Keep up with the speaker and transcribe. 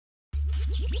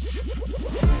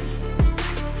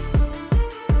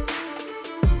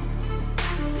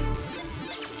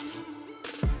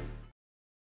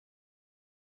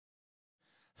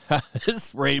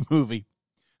This Rey movie,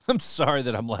 I'm sorry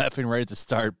that I'm laughing right at the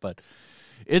start, but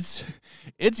it's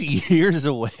years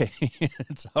away.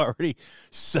 It's already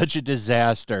such a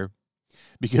disaster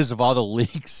because of all the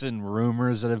leaks and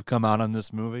rumors that have come out on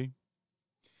this movie.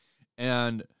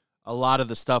 And a lot of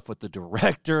the stuff with the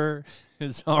director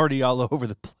is already all over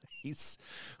the place.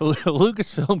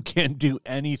 Lucasfilm can't do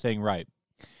anything right.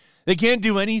 They can't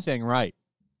do anything right.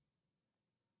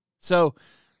 So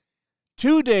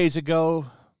 2 days ago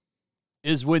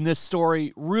is when this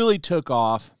story really took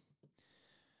off,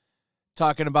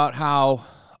 talking about how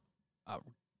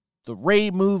the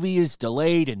Rey movie is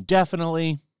delayed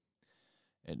indefinitely.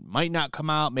 It might not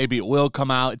come out. Maybe it will come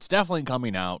out. It's definitely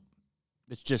coming out.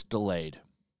 It's just delayed.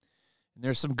 And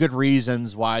there's some good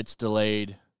reasons why it's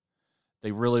delayed.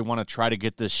 They really want to try to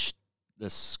get this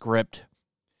script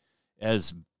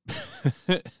as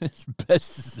as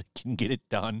best as they can get it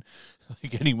done.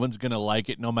 Like anyone's going to like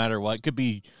it no matter what. It could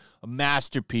be a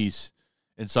masterpiece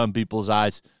in some people's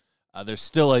eyes. There's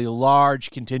still a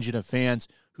large contingent of fans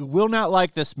who will not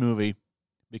like this movie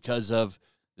because of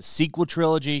the sequel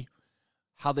trilogy,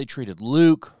 how they treated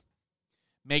Luke,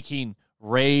 making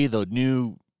Rey the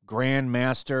new Grand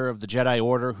Master of the Jedi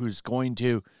Order who's going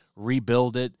to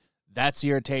rebuild it. That's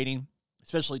irritating,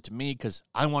 especially to me because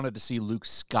I wanted to see Luke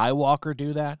Skywalker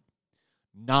do that,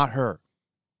 not her.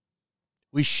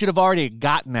 We should have already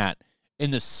gotten that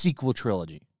in the sequel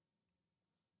trilogy.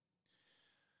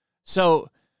 So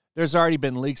there's already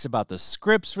been leaks about the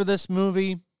scripts for this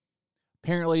movie.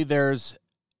 Apparently there's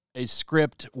a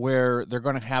script where they're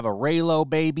going to have a Reylo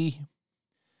baby.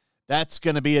 That's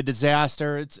going to be a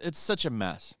disaster. It's such a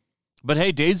mess. But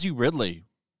hey, Daisy Ridley,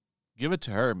 give it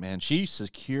to her, man. She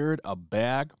secured a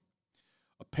bag.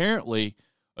 Apparently,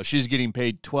 she's getting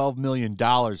paid $12 million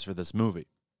for this movie.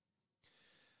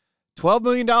 $12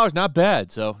 million, not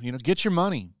bad. So, get your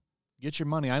money. Get your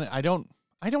money. I don't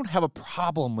have a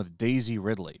problem with Daisy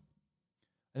Ridley.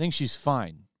 I think she's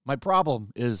fine. My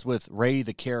problem is with Rey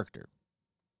the character.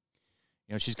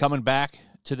 She's coming back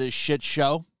to this shit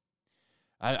show.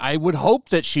 I would hope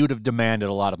that she would have demanded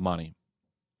a lot of money.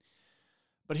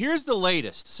 But here's the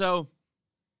latest. So,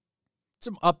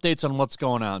 some updates on what's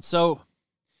going on. So,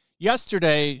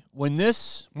 yesterday, when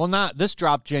this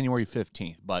dropped January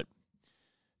 15th, but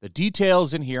the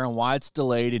details in here on why it's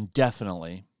delayed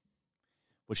indefinitely,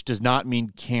 which does not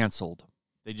mean canceled.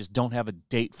 They just don't have a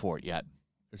date for it yet.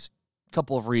 There's a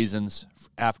couple of reasons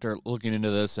after looking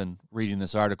into this and reading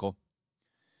this article.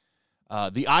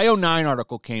 The IO9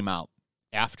 article came out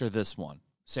after this one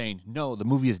saying, no, the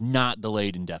movie is not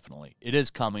delayed indefinitely. It is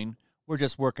coming. We're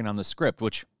just working on the script,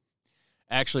 which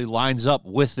actually lines up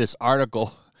with this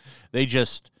article. They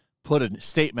just put a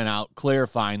statement out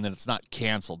clarifying that it's not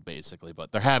canceled, basically,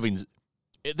 but they're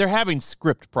having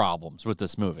script problems with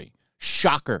this movie.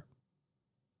 Shocker.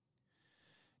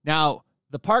 Now,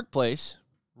 the Park Place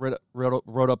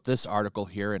wrote up this article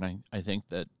here, and I think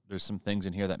that there's some things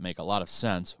in here that make a lot of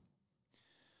sense.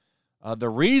 The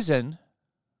reason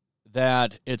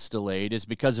that it's delayed is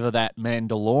because of that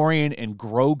Mandalorian and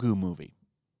Grogu movie.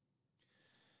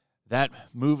 That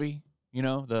movie,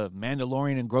 the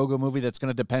Mandalorian and Grogu movie, that's going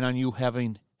to depend on you have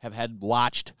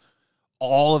watched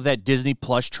all of that Disney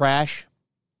Plus trash.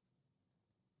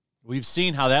 We've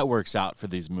seen how that works out for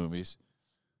these movies.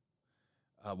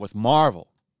 With Marvel,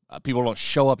 people don't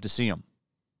show up to see them.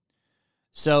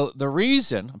 So the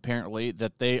reason, apparently,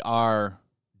 that they are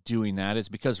doing that is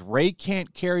because Rey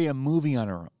can't carry a movie on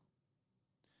her own.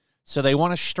 So they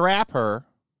want to strap her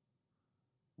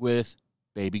with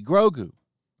baby Grogu,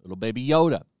 little baby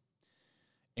Yoda.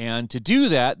 And to do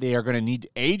that, they are going to need to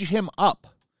age him up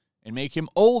and make him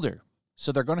older.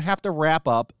 So they're going to have to wrap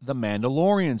up the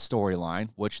Mandalorian storyline,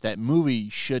 which that movie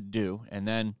should do. And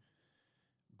then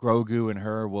Grogu and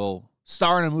her will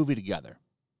star in a movie together,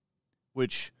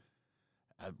 which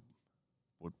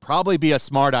would probably be a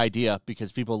smart idea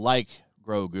because people like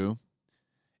Grogu.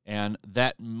 And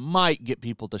that might get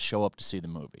people to show up to see the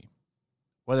movie.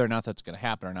 Whether or not that's going to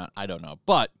happen or not, I don't know.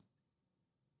 But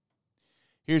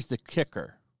here's the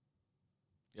kicker.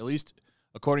 At least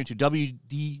according to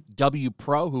WDW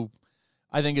Pro, who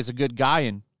I think is a good guy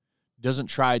and doesn't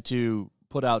try to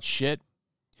put out shit,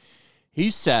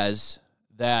 he says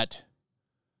that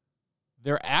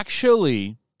they're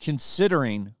actually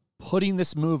considering putting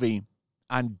this movie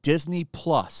on Disney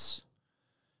Plus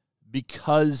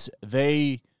because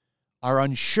they are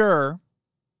unsure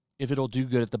if it'll do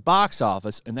good at the box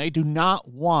office, and they do not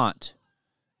want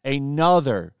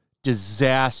another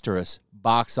disastrous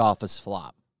box office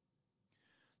flop.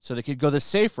 So they could go the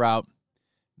safe route,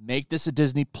 make this a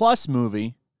Disney Plus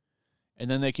movie, and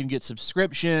then they can get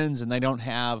subscriptions and they don't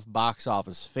have box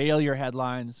office failure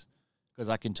headlines. Because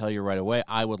I can tell you right away,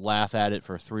 I would laugh at it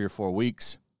for 3 or 4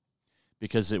 weeks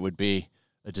because it would be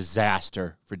a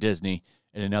disaster for Disney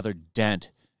and another dent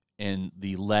in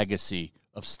the legacy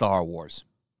of Star Wars.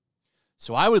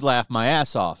 So I would laugh my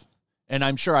ass off, and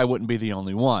I'm sure I wouldn't be the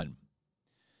only one.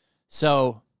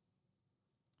 So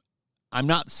I'm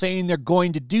not saying they're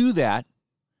going to do that.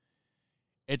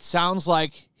 It sounds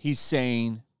like he's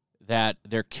saying that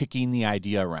they're kicking the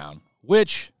idea around,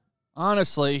 which,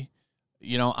 honestly,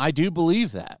 I do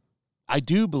believe that. I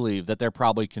do believe that they're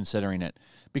probably considering it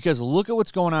because look at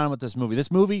what's going on with this movie.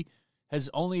 This movie has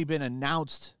only been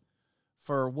announced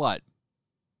for what?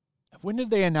 When did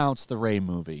they announce the Rey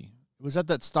movie? It was at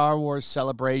that Star Wars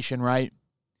celebration, right?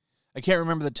 I can't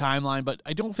remember the timeline, but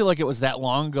I don't feel like it was that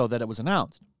long ago that it was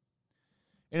announced.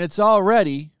 And it's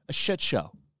already a shit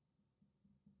show.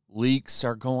 Leaks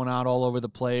are going out all over the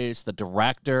place. The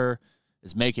director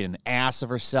is making an ass of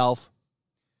herself.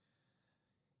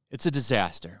 It's a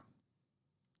disaster.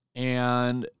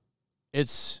 And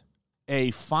it's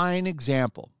a fine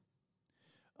example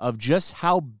of just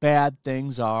how bad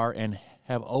things are and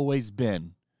have always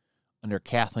been under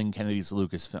Kathleen Kennedy's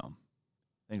Lucasfilm.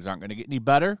 Things aren't going to get any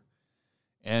better.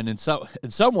 And in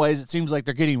some ways, it seems like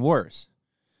they're getting worse.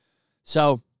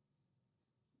 So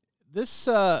this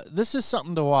is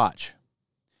something to watch.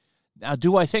 Now,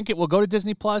 do I think it will go to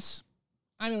Disney Plus?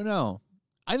 I don't know.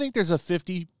 I think there's a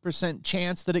 50%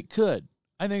 chance that it could.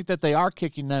 I think that they are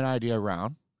kicking that idea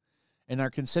around and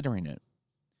are considering it.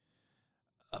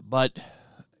 But,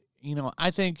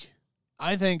 I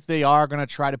think they are going to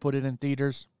try to put it in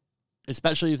theaters,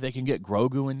 especially if they can get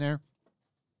Grogu in there.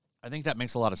 I think that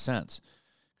makes a lot of sense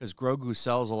because Grogu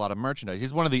sells a lot of merchandise.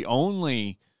 He's one of the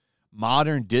only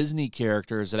modern Disney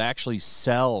characters that actually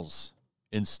sells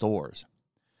in stores.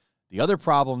 The other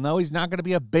problem, though, he's not going to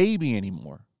be a baby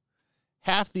anymore.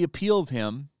 Half the appeal of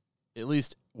him, at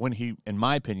least when he, in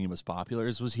my opinion, was popular,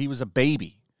 was he was a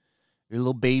baby. They're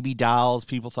little baby dolls.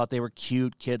 People thought they were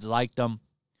cute. Kids liked them.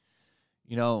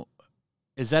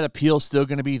 Is that appeal still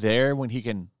going to be there when he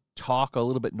can talk a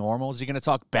little bit normal? Is he going to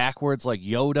talk backwards like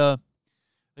Yoda?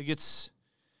 Like it's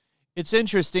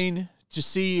interesting to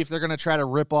see if they're going to try to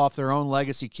rip off their own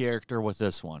legacy character with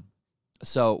this one.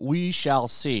 So we shall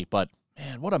see. But,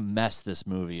 man, what a mess this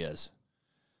movie is.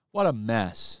 What a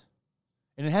mess.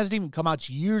 And it hasn't even come out. It's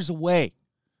years away.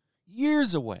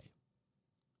 Years away.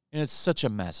 And it's such a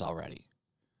mess already.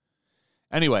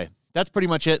 Anyway, that's pretty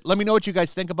much it. Let me know what you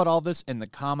guys think about all this in the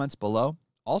comments below.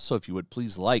 Also, if you would,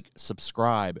 please like,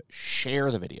 subscribe,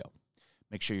 share the video.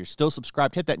 Make sure you're still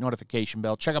subscribed. Hit that notification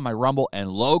bell. Check out my Rumble and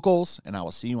Locals, and I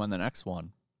will see you on the next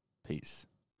one. Peace.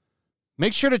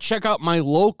 Make sure to check out my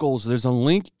Locals. There's a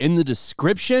link in the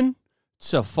description.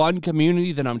 It's a fun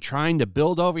community that I'm trying to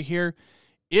build over here.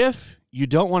 If you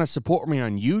don't want to support me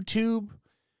on YouTube,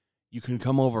 you can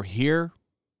come over here.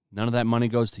 None of that money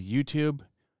goes to YouTube.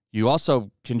 You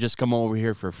also can just come over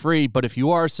here for free. But if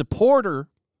you are a supporter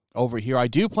over here, I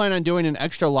do plan on doing an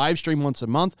extra live stream once a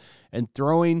month and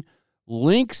throwing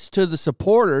links to the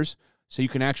supporters so you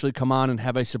can actually come on and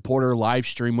have a supporter live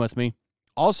stream with me.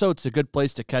 Also, it's a good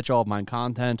place to catch all of my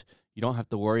content. You don't have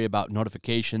to worry about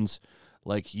notifications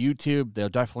like YouTube. They'll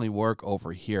definitely work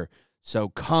over here. So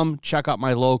come check out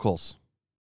my Locals.